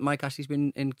something that Mike Ashley's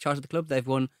been in charge of the club, they've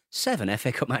won 7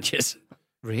 FA Cup matches.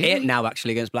 Really? 8 now,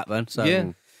 actually, against Blackburn. So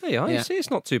Yeah. Hey, I Yeah. see. It's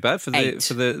not too bad for the 8.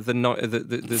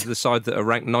 the side that are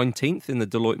ranked 19th in the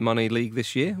Deloitte Money League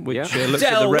this year, which looks at the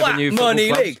Del revenue Watt football Money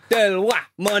clubs. League. Del Watt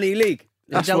Money League.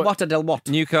 Del Watt or Del Watt?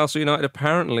 Newcastle United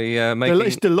apparently making.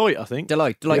 It's Deloitte, I think.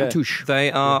 Deloitte Yeah. Touche.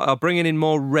 They are bringing in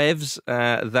more revs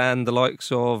than the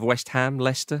likes of West Ham,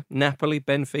 Leicester, Napoli,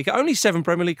 Benfica. Only 7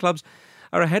 Premier League clubs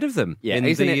are ahead of them Yeah, in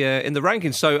isn't the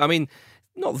rankings. So, I mean,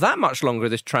 not that much longer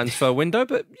this transfer window,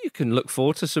 but you can look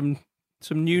forward to some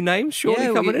new names surely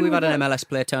Yeah, coming in. we've with had an that. MLS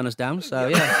player turn us down, so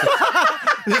yeah.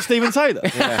 Is it Stephen Taylor?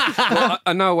 Well,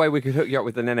 I know a way we could hook you up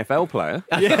with an NFL player.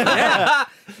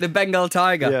 The Bengal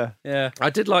Tiger. Yeah. I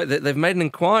did like that they've made an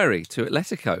inquiry to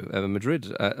Atletico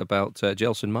Madrid about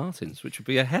Gelson Martins, which would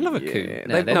be a hell of a coup.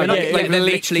 No, they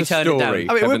literally turned it down. I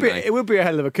mean, it would be a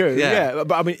hell of a coup. Yeah. Yeah,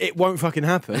 but I mean, it won't fucking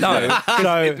happen. No. So,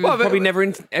 There's probably never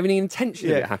any intention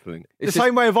of Yeah. it happening. the It's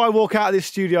same way if I walk out of this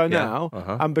studio now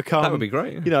Uh-huh. and become, That would be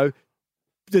great. you know,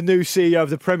 the new CEO of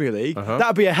the Premier League, that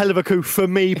would be a hell of a coup for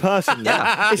me personally.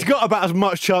 It's got about as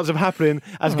much chance of happening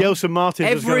as Gelson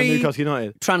Martins was going to Newcastle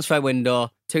United. Transfer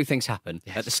window, 2 things happen.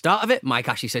 At the start of it, Mike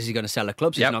Ashley says he's going to sell the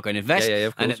club, so Yep. he's not going to invest. Yeah,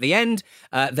 of and course. at the end,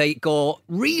 they go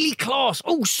really close.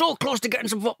 Oh, so close to getting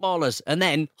some footballers. And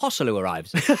then Hosselu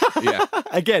arrives.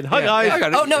 Again, hi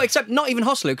guys. Oh, no, except not even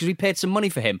Hosselu, because we paid some money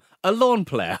for him. A loan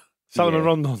player. Solomon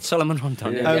Rondon. Solomon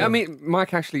Rondon. I mean,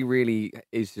 Mike Ashley really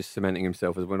is just cementing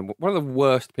himself as one of the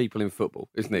worst people in football,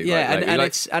 isn't he? Yeah,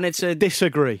 Like, and it's a...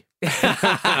 Disagree.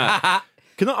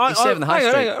 Can I? He's saving the high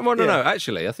street. Hang on. Well, no. Yeah.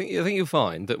 Actually, I think you'll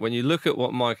find that when you look at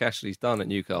what Mike Ashley's done at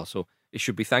Newcastle, it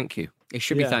should be thank you. It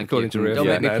should be Yeah. thank According you. to Riv, Don't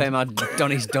yeah, make me no. play my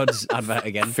Donny's Duds advert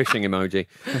again. fishing emoji.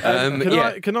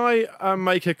 Can I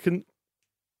make a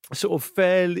sort of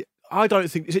fairly? I don't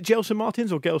think is it Gelson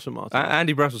Martins or Gelson Martins?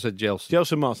 Andy Brassel said Gelson.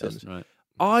 Gelson Martins. Right.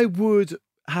 I would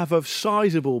have a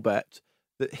sizable bet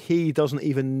that he doesn't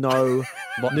even know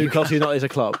what Newcastle United is a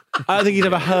club. I don't think he's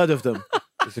ever heard of them.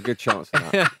 There's a good chance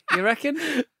of that. You reckon?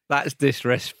 That's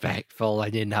disrespectful,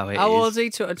 and you know it How is. old was he?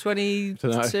 22,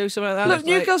 Dunno. something like that? Look,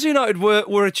 Newcastle United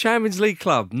were a Champions League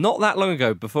club not that long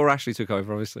ago, before Ashley took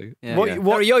over, obviously. Yeah. What- They're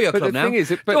what- a yo-yo But club the now. thing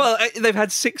is, Well, they've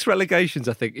had 6 relegations,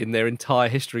 I think, in their entire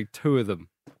history. 2 of them.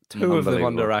 2 of them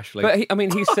under Unbelievable. Ashley.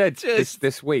 But he said Just-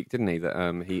 this week, didn't he,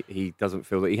 that he doesn't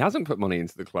feel that he hasn't put money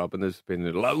into the club, and there's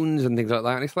been loans and things like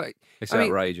that. And it's like It's I mean,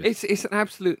 outrageous. It's an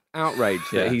absolute outrage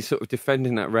Yeah. that he's sort of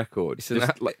defending that record. It's an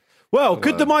Just like, Well,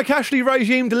 could the Mike Ashley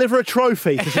regime deliver a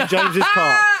trophy to St James's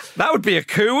Park? That would be a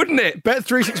coup, wouldn't it?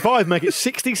 Bet365 make it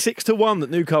 66-1 that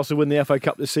Newcastle win the FA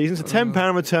Cup this season. It's a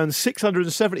 £10 return,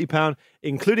 £670,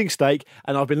 including stake.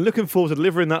 And I've been looking forward to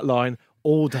delivering that line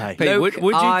all day. Pete, Luke,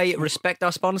 would you- I respect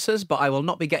our sponsors, but I will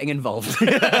not be getting involved.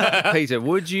 Peter,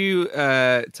 would you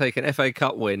take an FA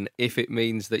Cup win if it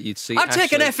means that you'd see I'd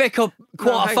take an Ashley- FA Cup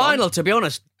quarter final, to be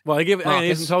honest. Well, I give it. He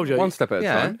hasn't told you. one step at a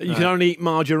Yeah. time. You can only eat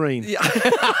margarine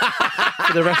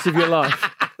for the rest of your life.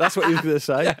 That's what he was going to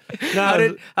say.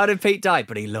 No, How did Pete die?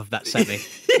 But he loved that semi.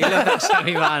 He loved that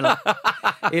semi-final.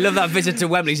 He loved that visit to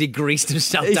Wembley as he greased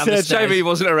himself He down the said, stairs. Shame he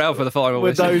wasn't around for the final.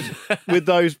 with this year.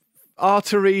 those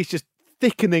arteries just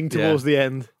thickening towards the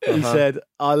end. He said,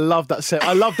 I love that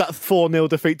 4-0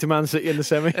 defeat to Man City in the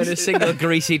semis. And a single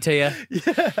greasy tear.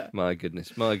 My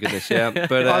goodness, yeah.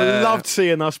 But I loved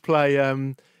seeing us play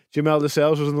Jamel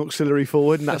Lascelles as an auxiliary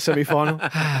forward in that semi-final.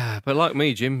 But like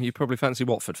me, Jim, you probably fancy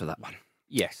Watford for that one.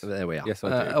 Yes. There we are. Yes,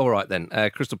 I do. All right, then.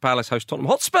 Crystal Palace host Tottenham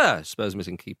Hotspur. Spurs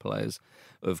missing key players.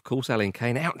 Of course, Ali and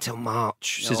Kane out until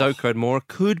March. Sissoko Mora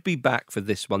could be back for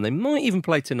this one. They might even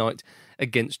play tonight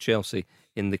against Chelsea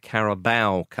in the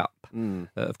Carabao Cup.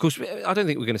 Of course, I don't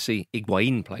think we're going to see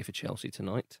Higuain play for Chelsea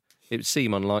tonight. It would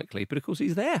seem unlikely, but of course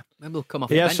he's there. Maybe he'll come off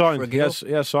the bench for a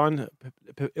He has signed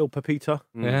Il Pepita.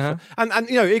 Yeah. And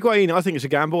Higuain, I think it's a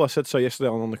gamble. I said so yesterday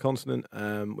on the Continent,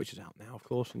 which is out now, of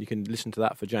course, and you can listen to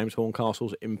that for James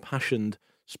Horncastle's impassioned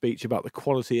speech about the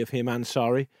quality of him and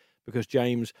Sarri, because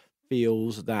James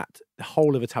feels that the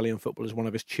whole of Italian football is one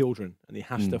of his children, and he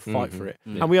has to fight for it,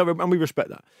 and we respect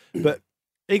that. But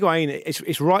Higuain,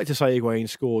 it's right to say Higuain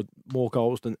scored more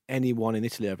goals than anyone in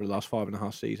Italy over the last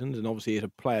 5.5 seasons, and obviously he's a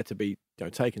player to be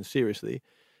taken seriously.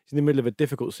 He's in the middle of a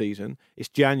difficult season. It's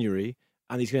January,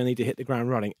 and he's going to need to hit the ground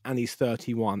running, and he's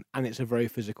 31, and it's a very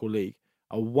physical league.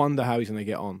 I wonder how he's going to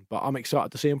get on, but I'm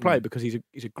excited to see him play because he's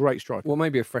a great striker. Well,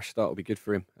 maybe a fresh start will be good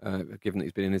for him, given that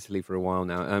he's been in Italy for a while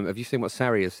now. Have you seen what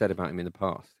Sarri has said about him in the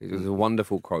past? It was a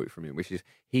wonderful quote from him, which is,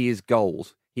 he is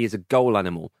goals. He is a goal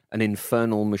animal, an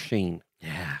infernal machine.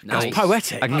 Yeah. Nice.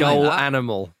 Poetic. A goal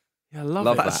animal. Yeah, I love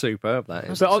That's it. That's superb, that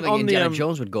is. But on the, Indiana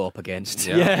Jones would go up against.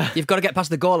 Yeah. You've got to get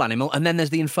past the goal animal, and then there's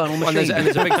the infernal And machine.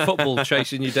 there's a big football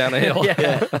chasing you down a hill.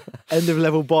 End of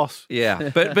level boss.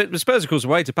 Yeah, but Spurs, of course,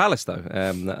 away to Palace, though,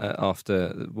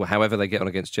 after however they get on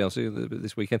against Chelsea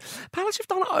this weekend. Palace have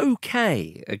done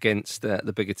okay against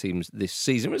the bigger teams this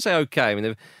season. When I say okay, I mean,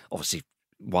 they've obviously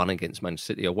won against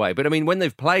Manchester City away, but I mean, when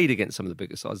they've played against some of the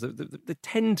bigger sides, they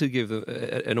tend to give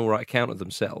an all right account of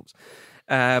themselves.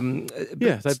 They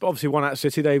obviously won at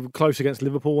City. They were close against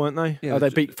Liverpool, weren't they? Yeah,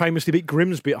 They famously beat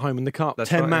Grimsby at home in the cup. That's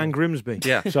 10-man right. Grimsby.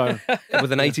 Yeah. So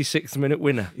With an 86th minute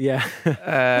winner.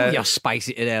 yeah, You're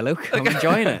spicy today, Luke. I'm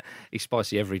enjoying it. He's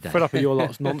spicy every day. fed up with your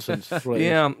lot's nonsense. That's what it is.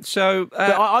 Yeah, so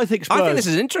But I think Spurs. I think this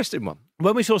is an interesting one.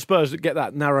 When we saw Spurs get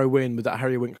that narrow win with that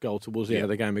Harry Winks goal towards the end of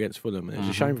the game against Fulham, and it was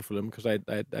a shame for Fulham because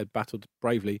they'd battled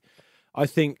bravely. I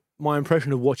think my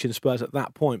impression of watching Spurs at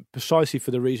that point, precisely for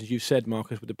the reasons you said,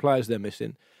 Marcus, with the players they're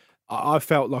missing, I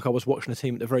felt like I was watching a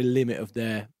team at the very limit of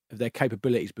their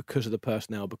capabilities because of the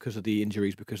personnel, because of the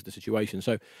injuries, because of the situation.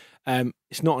 So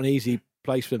it's not an easy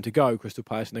place for them to go, Crystal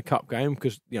Palace, in a cup game,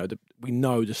 because we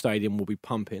know the stadium will be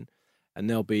pumping, and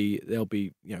they'll be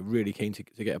really keen to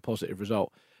get a positive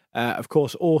result. Of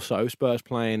course, also Spurs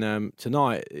playing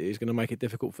tonight is going to make it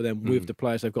difficult for them with the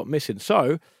players they've got missing.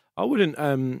 So I wouldn't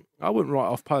write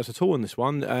off Palace at all in this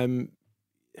one.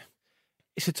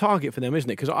 It's a target for them, isn't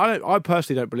it? Because I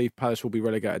personally don't believe Palace will be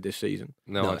relegated this season.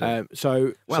 No, I don't.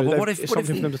 So it's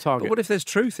something for them to target. But what if there's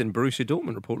truth in Borussia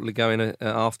Dortmund reportedly going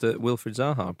after Wilfried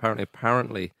Zaha?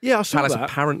 Apparently, yeah, I saw Palace that.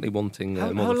 apparently wanting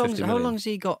more than 50 million. How long has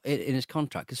he got in his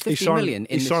contract? Because 50 He's signed- million.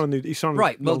 He's signed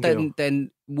right. Well, long deal.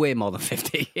 then way more than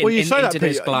 50. Well, you say that,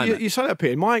 today's Peter. climate. You say that,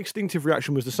 Peter. My instinctive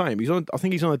reaction was the same. I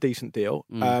think he's on a decent deal.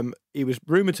 He was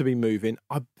rumoured to be moving.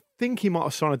 I think he might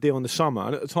have signed a deal in the summer.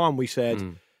 And at the time, we said,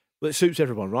 well, it suits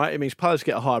everyone, right? It means Palace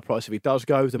get a higher price if he does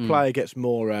go. The player gets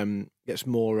more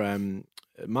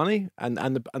money, and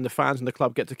the fans and the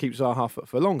club get to keep Zaha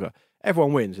for longer.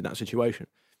 Everyone wins in that situation.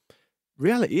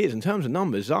 Reality is, in terms of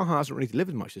numbers, Zaha hasn't really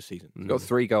delivered much this season. He's got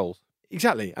 3 goals.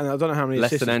 Exactly, and I don't know how many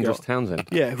Less assists than he's Andros got. Townsend.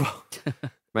 Yeah, well,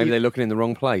 Maybe they're looking in the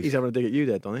wrong place. he's having a dig at you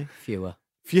there, Donny. Fewer.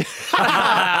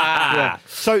 Yeah.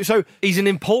 So He's an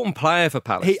important player for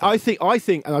Palace. I think,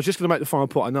 and I was just going to make the final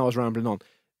point. I know I was rambling on.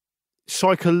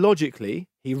 Psychologically,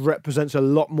 he represents a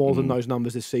lot more than those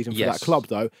numbers this season for Yes. that club,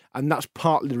 though, and that's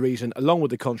partly the reason, along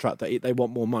with the contract, that they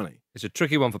want more money. It's a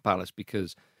tricky one for Palace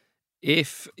because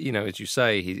if, as you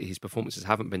say, his performances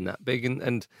haven't been that big,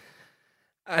 and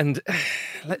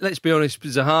let's be honest,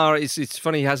 Zaha, it's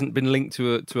funny he hasn't been linked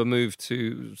to a move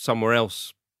to somewhere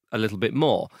else a little bit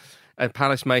more. And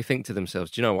Palace may think to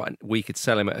themselves, do you know what, we could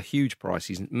sell him at a huge price.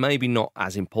 He's maybe not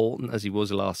as important as he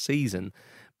was last season.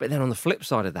 But then on the flip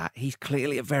side of that, he's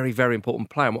clearly a very, very important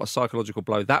player. And what a psychological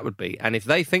blow that would be. And if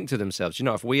they think to themselves,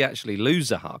 if we actually lose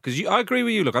Zaha, because I agree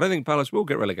with you, look, I don't think Palace will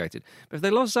get relegated. But if they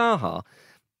lost Zaha,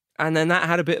 and then that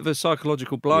had a bit of a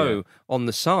psychological blow on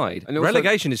the side. And also-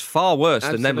 Relegation is far worse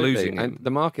than them Absolutely. losing him. And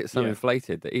the market's so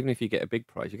inflated that even if you get a big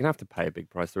price, you're going to have to pay a big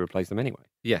price to replace them anyway.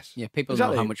 Yes. Yeah, people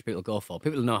know how much people go for.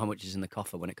 People know how much is in the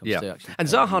coffer when it comes to actually. And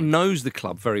Zaha knows the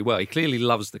club very well. He clearly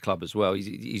loves the club as well.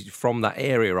 He's from that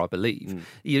area, I believe.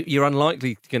 You're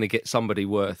unlikely going to get somebody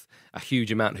worth a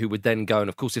huge amount who would then go. And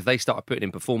of course, if they started putting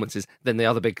in performances, then the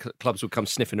other big clubs would come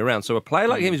sniffing around. So a player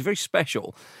like him is very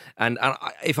special. And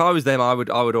if I was them, I would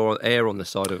err on the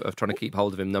side of trying to keep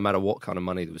hold of him, no matter what kind of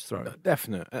money that was thrown.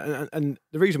 Definite. And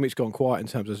the reason it's gone quiet in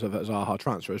terms of Zaha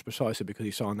transfer is precisely because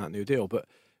he signed that new deal. But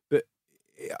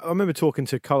I remember talking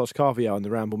to Carlos Carvalho in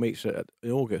the Ramble Meets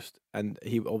in August, and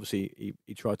he obviously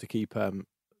he tried to keep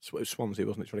Swansea,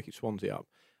 wasn't it? Trying to keep Swansea up,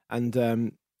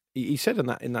 and he said in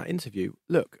that interview,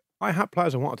 "Look, I had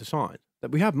players I wanted to sign. That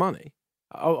we had money.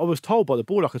 I was told by the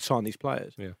board I could sign these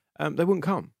players. Yeah. They wouldn't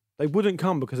come. They wouldn't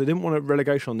come because they didn't want a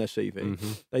relegation on their CV.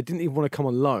 Mm-hmm. They didn't even want to come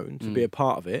on loan to be a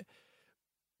part of it.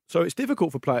 So it's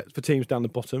difficult for teams down the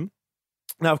bottom.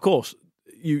 Now, of course,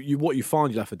 you what you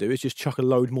find you'll have to do is just chuck a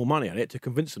load more money at it to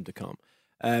convince them to come.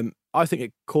 I think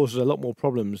it causes a lot more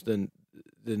problems than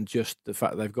just the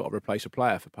fact that they've got to replace a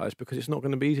player for Palace, because it's not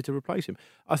going to be easy to replace him.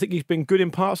 I think he's been good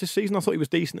in parts this season. I thought he was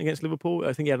decent against Liverpool.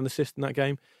 I think he had an assist in that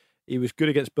game. He was good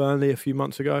against Burnley a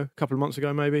couple of months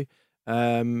ago maybe.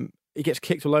 He gets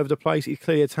kicked all over the place. He's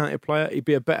clearly a talented player. He'd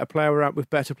be a better player with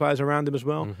better players around him as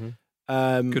well.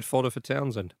 Good fodder for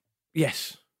Townsend.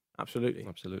 Yes, absolutely.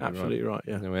 Absolutely right.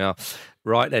 Yeah. There we are.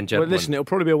 Right then, Well, gentlemen. listen, it'll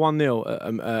probably be a 1-0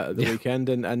 at the weekend,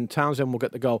 and Townsend will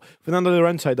get the goal. Fernando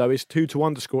Llorente, though, is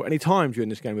 2-1 to score any time during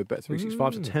this game with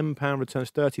Bet365. So £10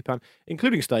 returns £30,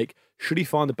 including stake, should he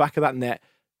find the back of that net,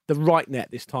 the right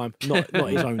net this time, not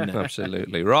his own net.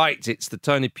 Absolutely. Right, it's the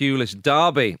Tony Pulis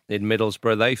derby in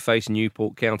Middlesbrough. They face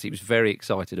Newport County. He was very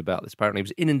excited about this. Apparently he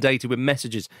was inundated with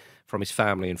messages from his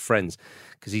family and friends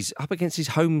because he's up against his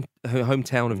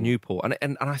hometown of Newport.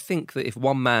 And I think that if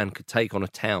one man could take on a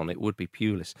town, it would be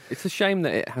Pulis. It's a shame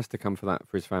that it has to come for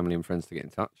his family and friends to get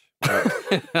in touch.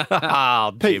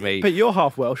 Oh, Jimmy. Pete, you're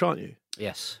half Welsh, aren't you?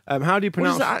 Yes. How do you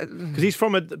pronounce that? Because he's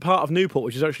from a part of Newport,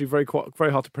 which is actually very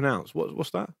hard to pronounce.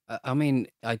 What's that? I mean,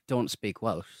 I don't speak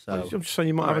Welsh, so... I'm just saying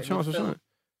you might have a chance of saying it.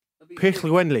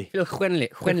 Pillchwenley.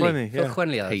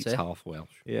 Pillchwenley, I'd Pete's say. half Welsh.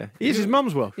 Yeah. His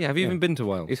mum's Welsh. Yeah, have you even been to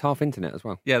Wales? He's half internet as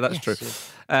well. Yeah, that's true.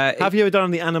 Have you ever done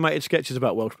any animated sketches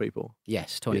about Welsh people?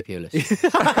 Yes, Tony Pulis.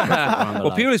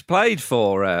 Well, Pulis played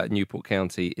for Newport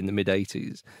County in the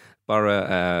mid-'80s.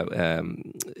 Borough,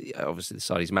 obviously the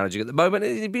side he's managing at the moment.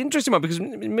 It'd be an interesting one because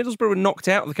Middlesbrough were knocked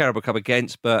out of the Carabao Cup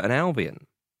against Burton Albion.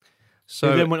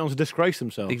 So Who then went on to disgrace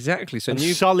themselves. Exactly. So and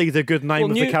sully the good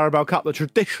name of the Carabao Cup, the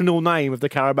traditional name of the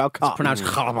Carabao Cup. It's pronounced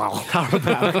Carabao.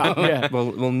 Carabao Cup, yeah.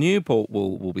 Well, Newport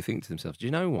will be thinking to themselves, do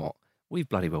you know what? We've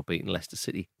bloody well beaten Leicester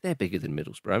City. They're bigger than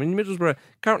Middlesbrough. I mean, Middlesbrough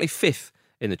currently 5th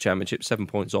in the Championship, 7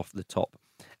 points off the top.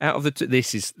 Out of the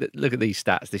look at these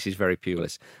stats. This is very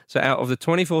Pulis. So out of the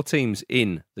 24 teams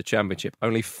in the Championship,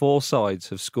 only 4 sides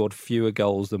have scored fewer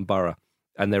goals than Borough,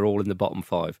 and they're all in the bottom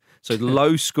 5. So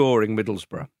low scoring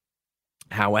Middlesbrough.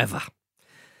 However,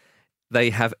 they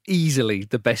have easily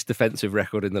the best defensive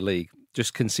record in the league,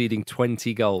 just conceding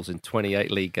 20 goals in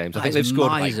 28 league games. I think they've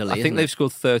scored. I think they've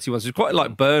scored 31. So it's quite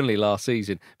like Burnley last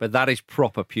season, but that is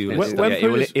proper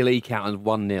Pulis. He'll eke out on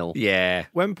 1-0. Yeah.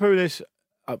 When Pulis,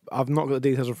 I've not got the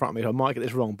details in front of me, so I might get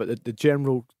this wrong, but the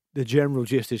general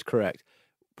gist is correct.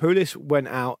 Pulis went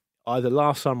out either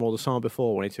last summer or the summer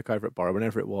before when he took over at Borough,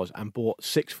 whenever it was, and bought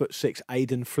 6'6"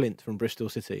 Aidan Flint from Bristol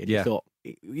City. And you thought,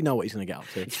 you know what he's going to get up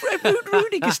to.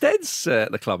 Rudy Gested's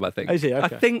the club, I think. Is he?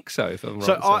 Okay. I think so, if I'm right.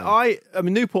 So I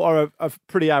mean, Newport are a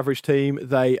pretty average team.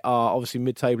 They are obviously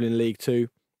mid-table in League Two.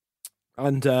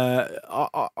 And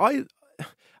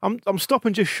I'm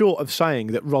stopping just short of saying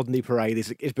that Rodney Parade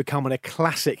is becoming a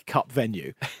classic cup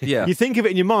venue. Yeah. You think of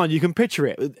it in your mind, you can picture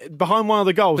it behind one of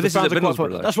the goals. But this is at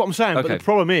Middlesbrough, that's what I'm saying. Okay. But the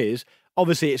problem is,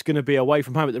 obviously, it's going to be away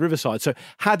from home at the Riverside. So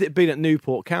had it been at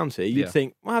Newport County, you'd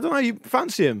think, well, I don't know, you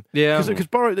fancy him. Yeah. Because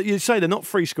Borough, you'd say they're not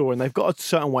free scoring. They've got a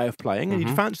certain way of playing, and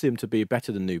you'd fancy them to be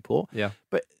better than Newport. Yeah.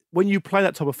 But when you play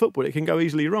that type of football, it can go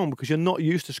easily wrong because you're not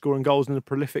used to scoring goals in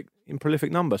prolific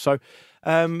number. So,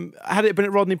 had it been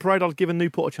at Rodney Parade, I'd have given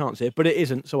Newport a chance here, but it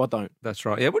isn't, so I don't. That's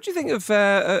right. Yeah. What do you think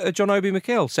of John Obi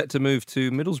Mikel, set to move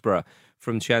to Middlesbrough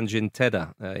from Tianjin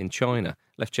Teda in China?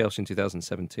 Left Chelsea in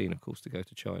 2017, of course, to go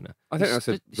to China. I think that's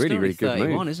a He's really, still really good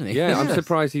 31, move. isn't he? Yeah, I'm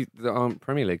surprised there aren't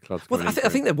Premier League clubs. Well, I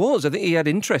think there was. I think he had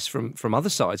interest from other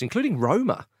sides, including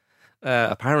Roma.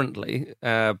 Apparently,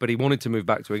 but he wanted to move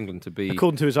back to England to be,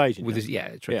 according to his agent, with his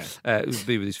true.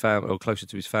 Be with his family or closer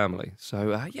to his family.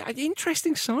 So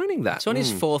interesting signing that. It's on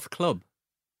his 4th club.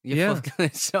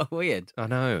 It's so weird. I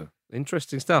know.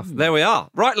 Interesting stuff. There we are.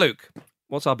 Right, Luke.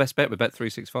 What's our best bet with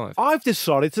Bet365? I've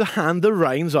decided to hand the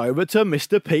reins over to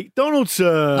Mr. Pete Donaldson.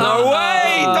 No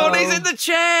way! Donnie's in the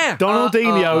chair!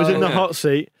 Donaldinho is in the hot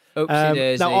seat. Oopsie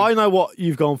daisy. Now, I know what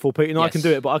you've gone for, Pete, and I can Yes.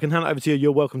 do it, but I can hand it over to you.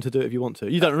 You're welcome to do it if you want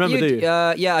to. You don't remember, do you?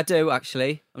 Yeah, I do,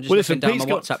 actually. I'm just looking down my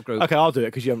WhatsApp group. Okay, I'll do it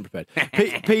because you haven't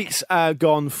prepared. Pete's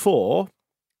gone for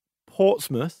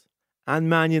Portsmouth and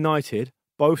Man United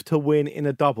both to win in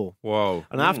a double. Whoa.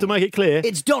 And I have to make it clear.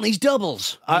 It's Donnie's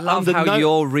doubles. I love how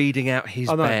you're reading out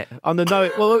his bet. Under no,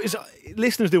 well,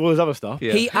 listeners do all this other stuff.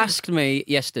 Yeah. He asked me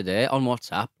yesterday on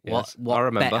WhatsApp Yes, what I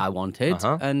remember. bet I wanted,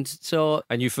 and so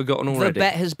And you've forgotten already. the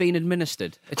bet has been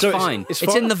administered. It's So fine. It's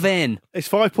fine. in the vein. It's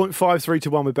 5.53 to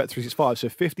 1 with Bet365, so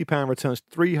 £50 returns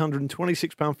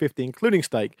 £326.50, including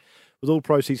stake, with all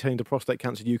proceeds heading to Prostate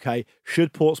Cancer UK,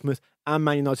 should Portsmouth and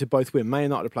Man United both win. Man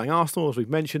United are playing Arsenal, as we've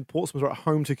mentioned. Portsmouth are at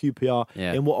home to QPR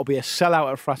in what will be a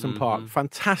sellout at Fratton Park.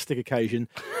 Fantastic occasion.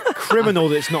 Criminal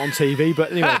that it's not on TV,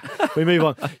 but anyway, we move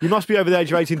on. You must be over the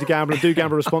age of 18 to gamble and do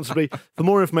gamble responsibly. For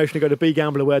more information, go to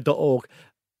begambleaware.org.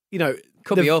 You know,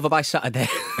 Could be over by Saturday.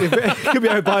 it could be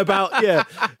over by about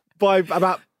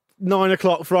 9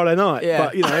 o'clock Friday night. Yeah.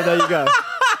 But, you know, there you go.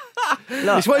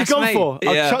 Look, It's what he's that's gone me. for. Yeah.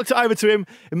 I've chucked it over to him.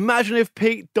 Imagine if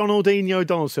Pete Donaldinho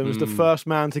Donaldson was the first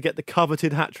man to get the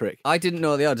coveted hat-trick. I didn't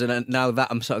know the odds, and now that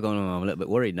I'm sort of going, I'm a little bit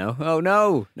worried now. Oh,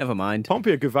 no. Never mind.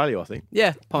 Pompey a good value, I think.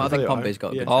 Yeah, I think Value, Pompey's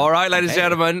got a yeah. good All right, ladies and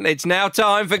gentlemen, it's now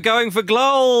time for Going for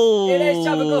Goals. It is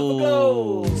time to go for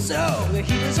goals. So the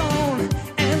heat is on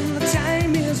and the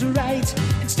time is right.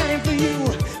 It's time for you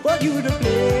to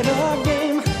play the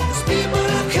game. 'Cause people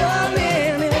are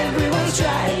coming, everyone's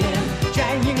trying to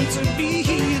be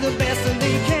the best that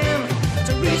they can.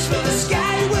 To reach for the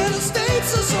sky where the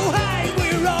stakes are so high.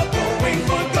 We're all going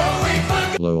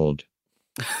for Lord.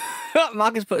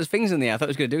 Marcus put his fingers in the air. I thought he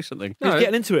was going to do something. He's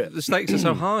getting into it. The stakes are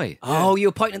so high. Oh, you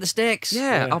were pointing at the stakes?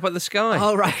 Yeah, up at the sky.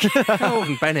 Oh, right.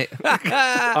 Calvin Bennett.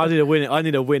 I need a win. I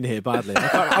need a win here badly.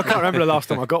 I can't remember the last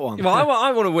time I got one. Well,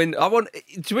 I want to win. I want,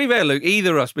 to be fair, Luke,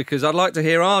 either of us, because I'd like to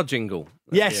hear our jingle.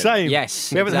 Yes, same.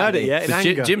 Yes, We haven't heard it yet. In But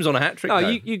anger. Jim's on a hat trick. No, though.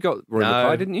 you got Roy No.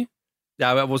 McFly, didn't you?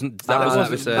 No, that wasn't. That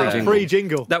was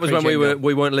Pre-jingle. That was when we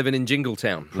weren't living in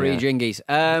Jingletown. Pre-jingies.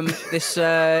 This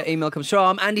email comes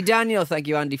from Andy Daniel. Thank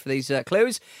you, Andy, for these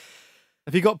clues.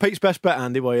 Have you got Pete's best bet,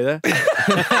 Andy, while you're there?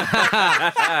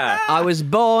 I was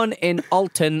born in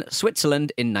Alton,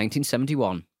 Switzerland in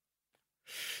 1971.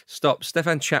 Stop.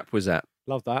 Stefan Chap was that.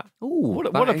 Love that. Ooh,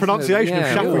 What a pronunciation of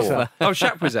Shapwizard. Oh,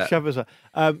 Chap was that. Shapwizard.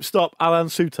 Stop. Alan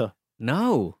Suter.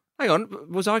 No. Hang on.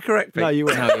 Was I correct, Pete? No, you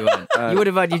weren't. No, you weren't. You would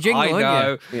have had your jingle, I wouldn't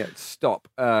know. Yeah, stop.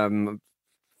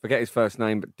 Forget his first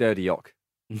name, but Dirty Yock.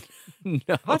 you?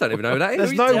 No. I don't even know who that is.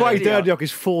 There's no way Dirty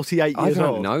is 48 I years don't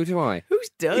old. know, do I? Who's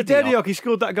Dirty? Dirty he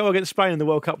scored that goal against Spain in the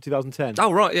World Cup 2010.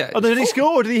 Oh, right, yeah. Oh, did he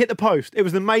score or did he hit the post? It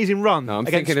was an amazing run No, I'm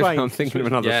against thinking Spain. of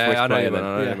another Swiss Yeah, I know player you mean, then.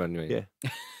 I know Yeah. you mean. Yeah.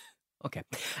 Okay.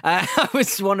 I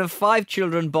was one of 5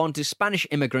 children born to Spanish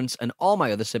immigrants, and all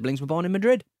my other siblings were born in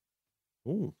Madrid.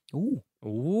 Ooh. Ooh.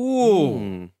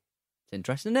 Ooh. It's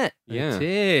interesting, isn't it? Yeah. It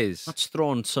is. That's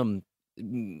thrown some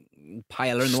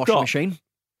piler in the Stop. washing machine.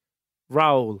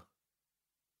 Raul.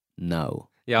 No.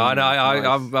 Yeah, I know.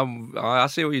 I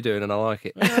see what you're doing, and I like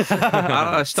it.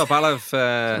 Stop. I'll have. It's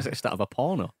the start of a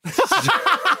porno.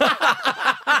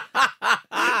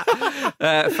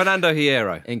 Fernando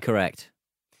Hierro. Incorrect.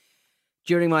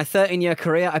 During my 13-year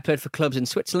career, I played for clubs in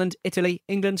Switzerland, Italy,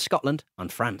 England, Scotland,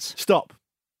 and France. Stop.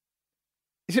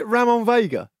 Is it Ramon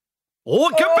Vega? Oh,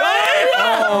 it could be!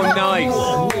 Oh, nice.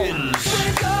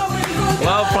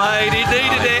 Well played. He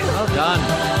needed it. Well done.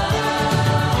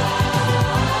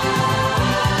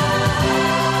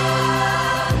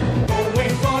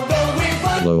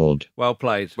 Lord. Well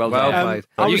played. Well done. played.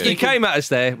 I was You thinking- came at us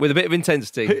there with a bit of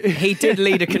intensity. He did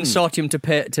lead a consortium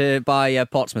to buy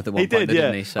Portsmouth at one He point, did, yeah.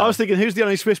 didn't he? So. I was thinking, who's the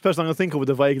only Swiss person I'm going to think of with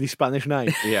a vaguely Spanish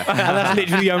name? Yeah. And that's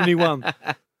literally the only one.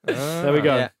 There we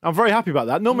go. Yeah. I'm very happy about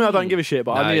that. Normally I don't give a shit,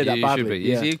 but I needed that you badly. should be.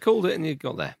 Yeah. You called it and you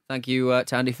got there. Thank you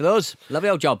to Andy for those. Lovely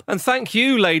old job. And thank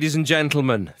you, ladies and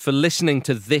gentlemen, for listening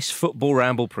to this Football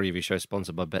Ramble preview show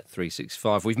sponsored by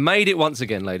Bet365. We've made it once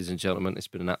again, ladies and gentlemen. It's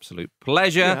been an absolute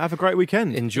pleasure. Yeah, have a great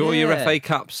weekend. Enjoy your Yeah. FA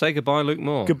Cup. Say goodbye, Luke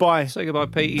Moore. Goodbye. Say goodbye,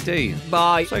 PED.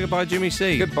 Bye. Say goodbye, Jimmy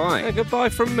C. Goodbye. And goodbye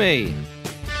from me.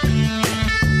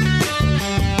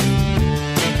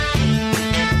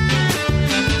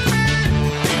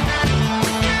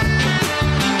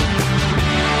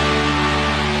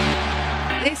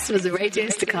 This was a Radio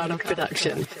Staccato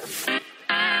production.